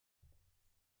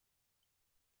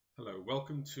Hello,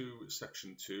 welcome to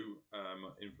section 2,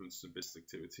 Influences of Business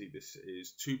Activity. This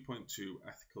is 2.2,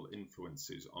 Ethical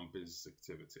Influences on Business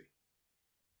Activity.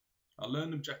 Our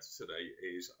learning objective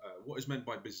today is what is meant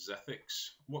by business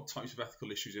ethics, what types of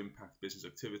ethical issues impact business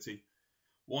activity,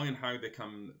 why and how there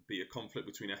can be a conflict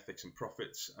between ethics and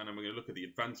profits, and then we're going to look at the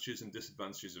advantages and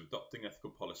disadvantages of adopting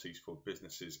ethical policies for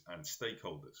businesses and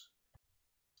stakeholders.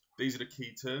 These are the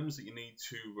key terms that you need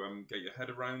to get your head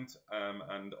around,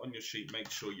 and on your sheet make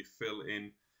sure you fill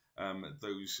in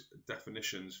those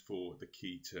definitions for the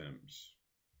key terms.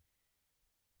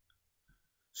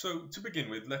 So to begin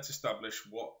with, let's establish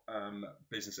what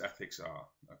business ethics are.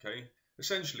 Okay,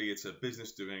 essentially it's a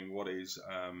business doing what is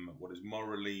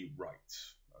morally right.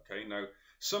 Okay, now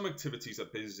some activities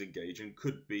that businesses engage in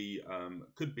could be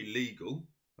legal.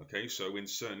 Okay, so in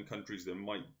certain countries there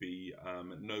might be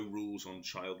no rules on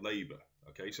child labour.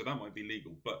 Okay, so that might be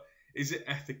legal, but is it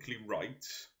ethically right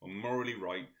or morally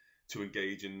right to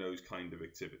engage in those kind of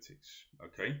activities?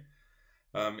 Okay,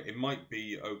 it might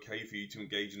be okay for you to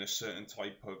engage in a certain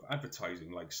type of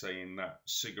advertising, like saying that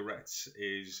cigarettes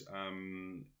is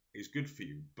good for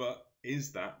you, but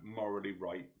is that morally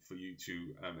right for you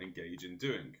to engage in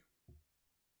doing?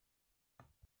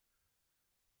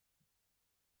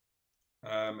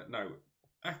 Now,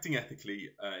 acting ethically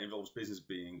involves business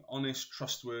being honest,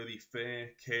 trustworthy,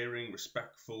 fair, caring,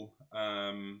 respectful,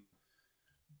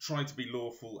 try to be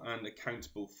lawful and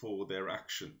accountable for their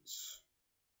actions.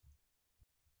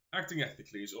 Acting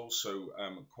ethically is also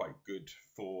quite good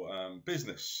for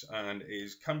business and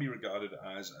can be regarded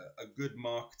as a good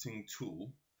marketing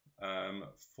tool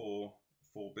for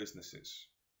businesses.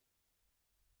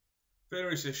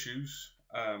 Various issues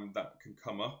that can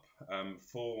come up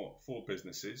for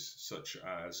businesses, such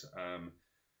as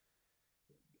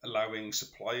allowing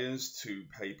suppliers to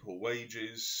pay poor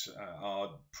wages,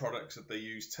 are products that they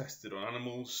use tested on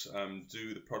animals,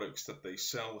 do the products that they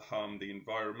sell harm the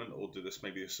environment, or do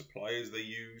maybe the suppliers they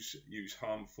use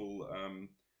harmful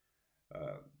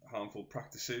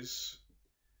practices.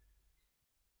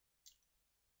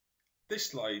 This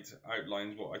slide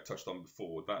outlines what I touched on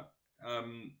before, that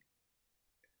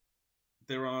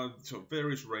there are sort of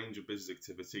various range of business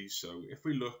activities. So if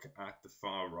we look at the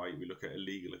far right, we look at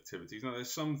illegal activities. Now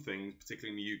there's some things,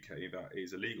 particularly in the UK, that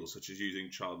is illegal, such as using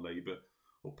child labour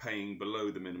or paying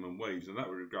below the minimum wage, and that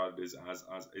would be regarded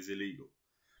as illegal.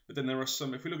 But then there are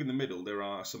some, if we look in the middle, there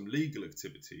are some legal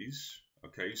activities.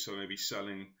 Okay, so maybe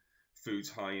selling foods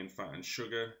high in fat and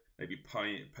sugar, maybe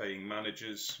paying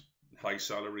managers high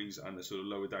salaries and the sort of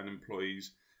lower down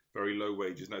employees very low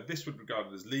wages. Now, this would be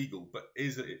regarded as legal, but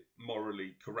is it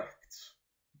morally correct?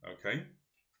 Okay.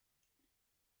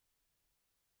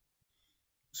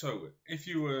 So, if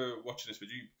you were watching this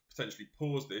video, you potentially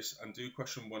pause this and do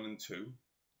question 1 and 2,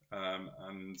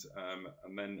 and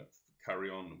then carry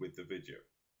on with the video.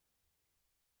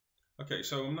 Okay,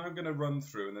 so I'm now going to run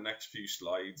through in the next few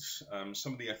slides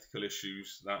some of the ethical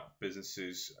issues that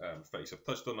businesses face. I've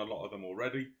touched on a lot of them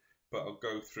already, but I'll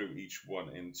go through each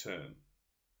one in turn.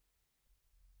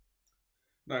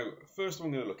 Now, first one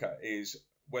I'm going to look at is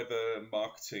whether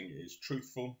marketing is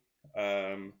truthful,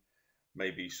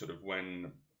 maybe sort of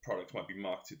when products might be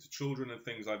marketed to children and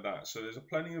things like that. So there's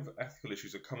plenty of ethical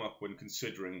issues that come up when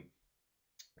considering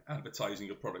advertising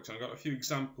your products. And I've got a few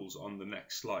examples on the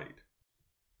next slide.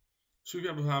 So if you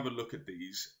ever have a look at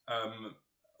these,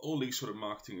 all these sort of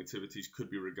marketing activities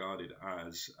could be regarded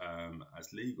as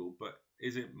legal, but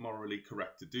is it morally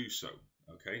correct to do so?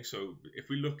 Okay, so if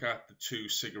we look at the 2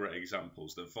 cigarette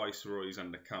examples, the Viceroys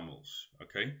and the Camels,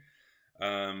 okay,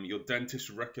 your dentist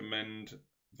recommend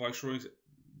Viceroys,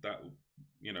 that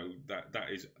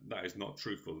is not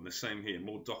truthful. And the same here,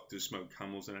 more doctors smoke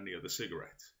Camels than any other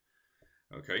cigarette.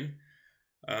 Okay,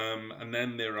 and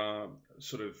then there are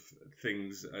sort of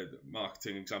things,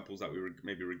 marketing examples that we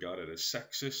maybe regarded as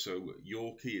sexist. So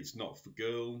Yorkie, it's not for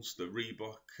girls. The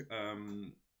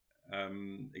Reebok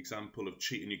example of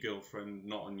cheating your girlfriend,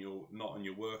 not on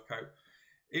your workout.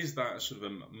 Is that a sort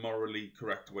of a morally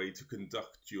correct way to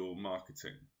conduct your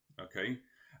marketing? Okay,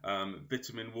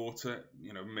 vitamin water,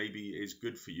 maybe is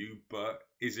good for you, but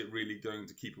is it really going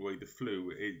to keep away the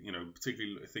flu?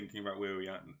 Particularly thinking about where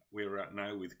we're at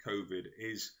now with COVID,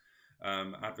 is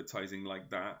advertising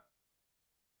like that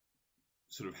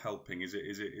sort of helping? Is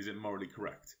it morally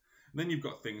correct? And then you've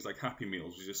got things like Happy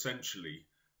Meals, which is essentially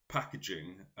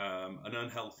packaging an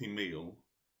unhealthy meal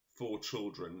for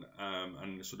children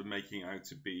and sort of making it out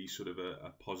to be sort of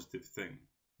a positive thing.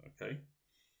 Okay.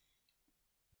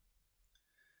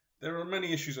 There are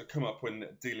many issues that come up when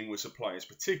dealing with suppliers,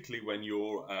 particularly when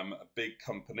you're a big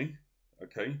company.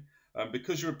 Okay.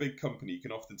 Because you're a big company, you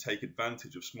can often take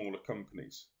advantage of smaller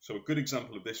companies. So a good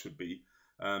example of this would be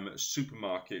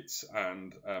supermarkets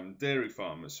and dairy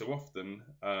farmers. So often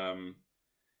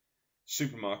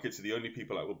supermarkets are the only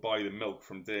people that will buy the milk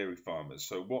from dairy farmers.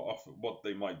 So what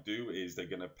they might do is they're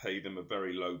going to pay them a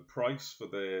very low price for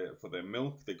their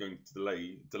milk. They're going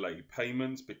to delay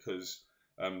payments because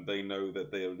they know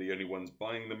that they are the only ones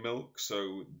buying the milk.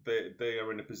 So they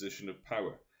are in a position of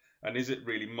power. And is it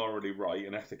really morally right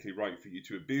and ethically right for you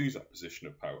to abuse that position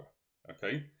of power?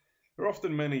 Okay. There are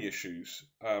often many issues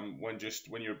when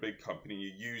you're a big company,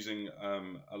 you're using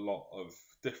a lot of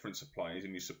different suppliers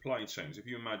in your supply chains. If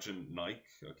you imagine Nike,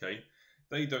 okay,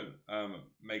 they don't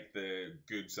make their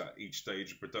goods at each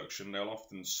stage of production. They'll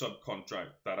often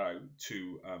subcontract that out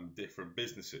to different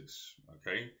businesses,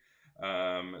 okay.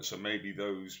 So maybe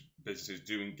those businesses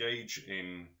do engage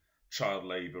in child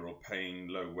labour or paying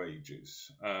low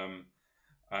wages,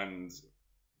 and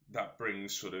that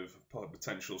brings sort of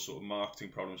potential sort of marketing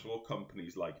problems for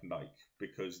companies like Nike,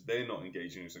 because they're not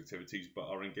engaging in these activities but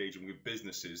are engaging with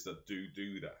businesses that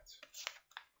do that.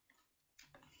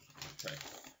 Okay.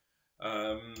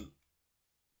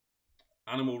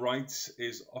 Animal rights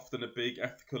is often a big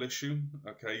ethical issue.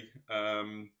 Okay.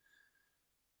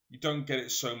 You don't get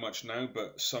it so much now,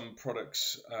 but some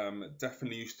products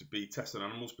definitely used to be tested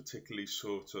on animals, particularly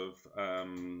sort of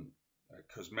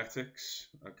cosmetics.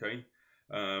 Okay.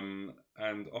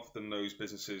 And often those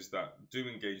businesses that do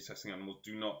engage in testing animals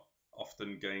do not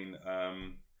often gain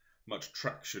much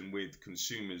traction with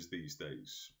consumers these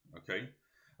days. Okay.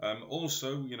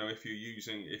 Also, you know, if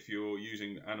you're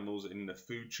using animals in the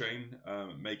food chain,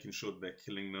 making sure that they're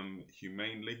killing them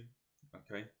humanely.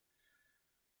 Okay.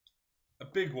 A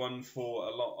big one for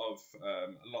a lot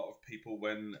of people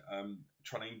when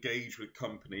trying to engage with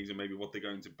companies and maybe what they're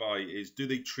going to buy is, do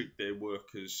they treat their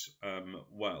workers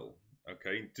well?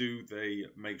 Okay, do they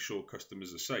make sure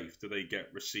customers are safe? Do they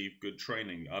receive good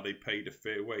training? Are they paid a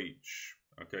fair wage?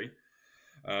 Okay,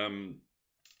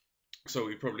 so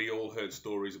we've probably all heard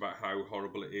stories about how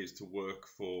horrible it is to work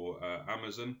for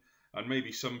Amazon, and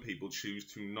maybe some people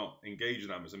choose to not engage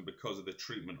in Amazon because of the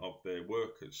treatment of their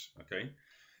workers. Okay,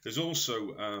 there's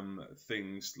also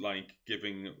things like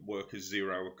giving workers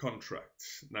 0-hour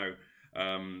contracts. Now,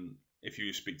 if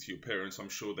you speak to your parents, I'm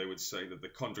sure they would say that the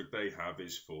contract they have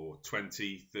is for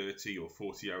 20, 30 or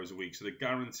 40 hours a week. So they're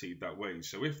guaranteed that wage.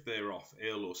 So if they're off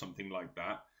ill or something like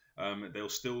that, they'll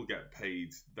still get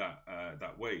paid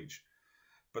that wage.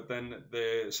 But then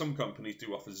some companies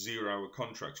do offer 0-hour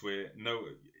contracts where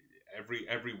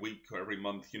every week or every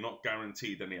month you're not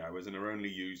guaranteed any hours and are only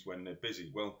used when they're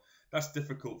busy. Well, that's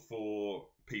difficult for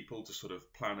people to sort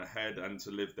of plan ahead and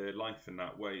to live their life in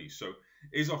that way. So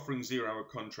is offering 0-hour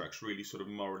contracts really sort of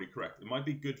morally correct? It might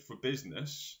be good for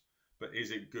business, but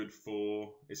is it good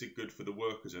for the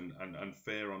workers and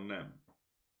fair on them?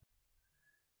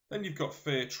 Then you've got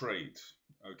fair trade,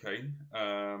 okay,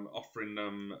 offering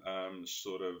them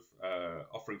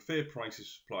offering fair prices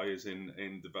to suppliers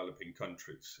in developing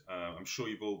countries. I'm sure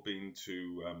you've all been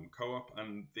to co-op,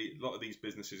 and a lot of these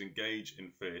businesses engage in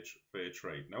fair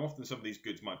trade. Now, often some of these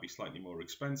goods might be slightly more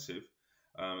expensive,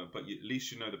 but at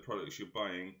least you know the products you're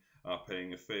buying are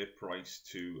paying a fair price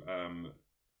to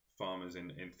farmers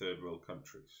in third world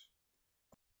countries.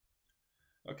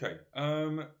 Okay,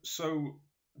 so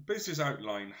businesses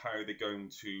outline how they're going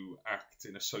to act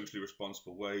in a socially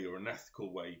responsible way or an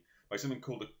ethical way by something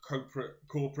called a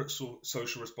corporate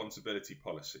social responsibility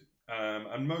policy.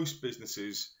 And most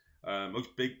businesses,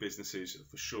 most big businesses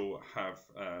for sure,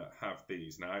 have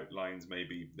these. Now, outlines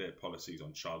maybe their policies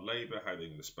on child labour, how they're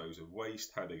going to dispose of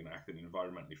waste, how they're going to act in an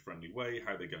environmentally friendly way,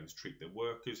 how they're going to treat their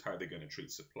workers, how they're going to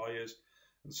treat suppliers,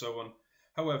 and so on.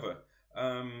 However,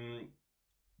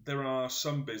 there are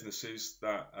some businesses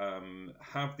that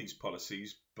have these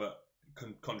policies but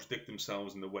can contradict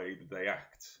themselves in the way that they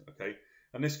act. Okay,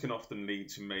 and this can often lead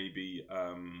to maybe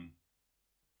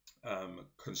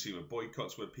consumer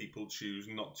boycotts where people choose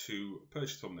not to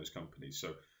purchase from those companies.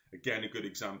 So again, a good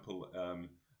example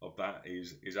of that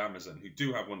is Amazon, who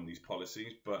do have one of these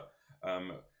policies, but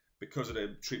because of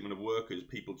their treatment of workers,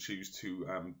 people choose to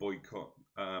boycott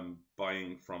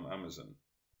buying from Amazon.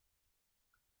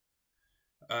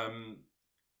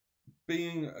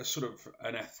 Being a sort of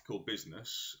an ethical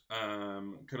business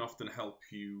can often help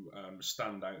you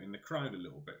stand out in the crowd a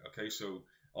little bit. Okay, so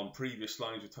on previous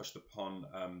slides we touched upon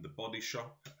the Body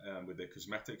Shop with their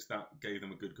cosmetics. That gave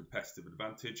them a good competitive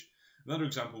advantage. Another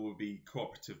example would be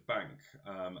Cooperative Bank.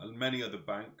 And many other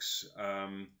banks,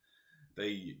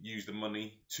 they use the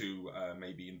money to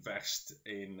maybe invest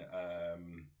in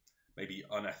maybe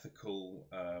unethical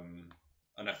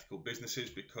unethical businesses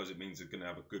because it means they're going to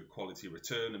have a good quality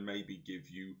return and maybe give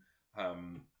you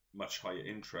much higher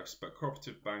interest. But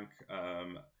cooperative bank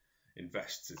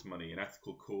invests its money in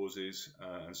ethical causes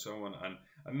and so on,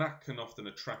 and that can often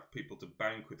attract people to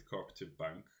bank with cooperative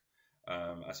bank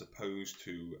as opposed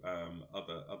to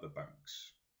other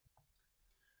banks.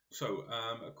 So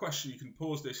a question, you can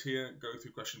pause this here, go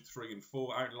through question 3 and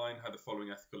 4, outline how the following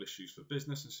ethical issues for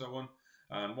business and so on.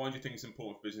 And why do you think it's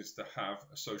important for business to have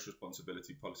a social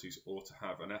responsibility policies or to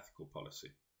have an ethical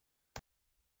policy?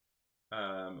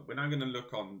 We're now going to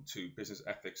look on to business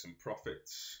ethics and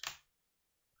profits.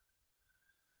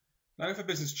 Now, if a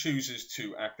business chooses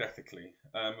to act ethically,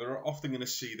 we're often going to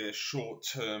see their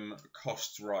short-term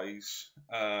costs rise,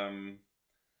 and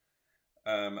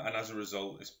as a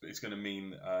result, it's going to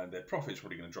mean their profit's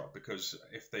probably going to drop, because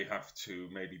if they have to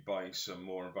maybe buy some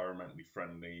more environmentally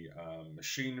friendly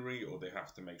machinery, or they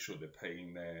have to make sure they're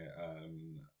paying their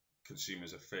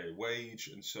consumers a fair wage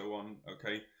and so on,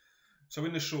 okay? So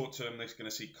in the short term, they're going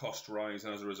to see cost rise,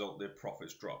 and as a result, their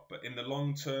profits drop. But in the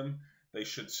long term, they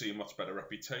should see a much better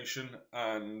reputation,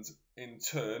 and in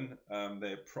turn,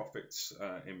 their profits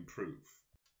improve.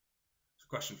 So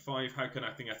question 5, how can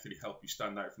acting ethically help you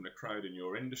stand out from the crowd in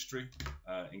your industry?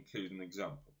 Include an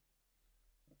example.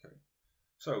 Okay.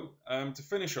 So to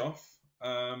finish off,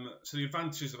 so the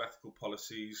advantages of ethical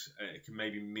policies, it can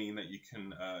maybe mean that you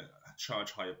can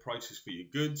charge higher prices for your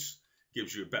goods,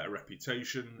 gives you a better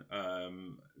reputation,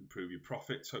 improve your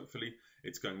profits, hopefully.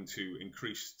 It's going to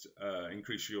increase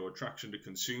your attraction to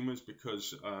consumers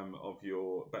because of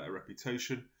your better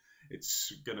reputation.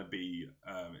 It's going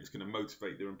to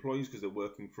motivate their employees because they're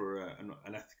working for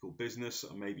an ethical business,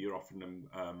 and maybe you're offering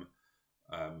them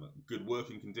good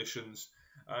working conditions.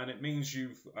 And it means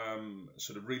you've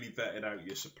sort of really vetted out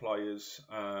your suppliers,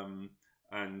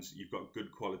 and you've got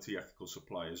good quality ethical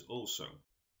suppliers also.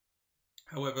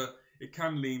 However, it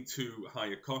can lead to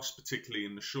higher costs, particularly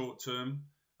in the short term,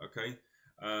 okay?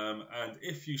 And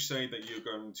if you say that you're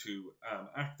going to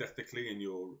act ethically in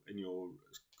your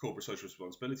corporate social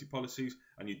responsibility policies,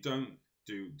 and you don't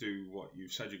do what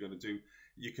you've said you're going to do,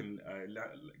 you can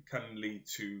lead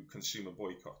to consumer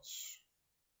boycotts.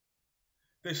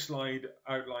 This slide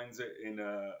outlines it in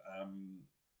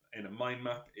a mind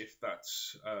map, if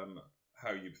that's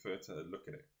how you prefer to look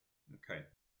at it. Okay.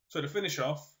 So to finish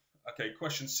off, okay,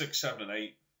 questions 6, 7, and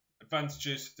 8,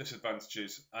 advantages,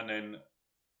 disadvantages, and then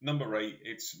number 8,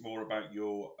 it's more about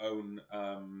your own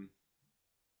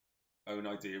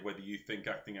idea whether you think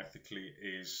acting ethically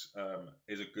is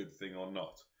a good thing or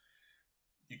not.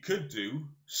 You could do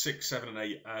 6, 7, and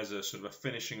 8 as a sort of a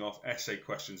finishing off essay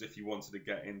questions if you wanted to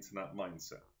get into that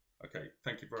mindset. Okay,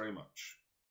 thank you very much.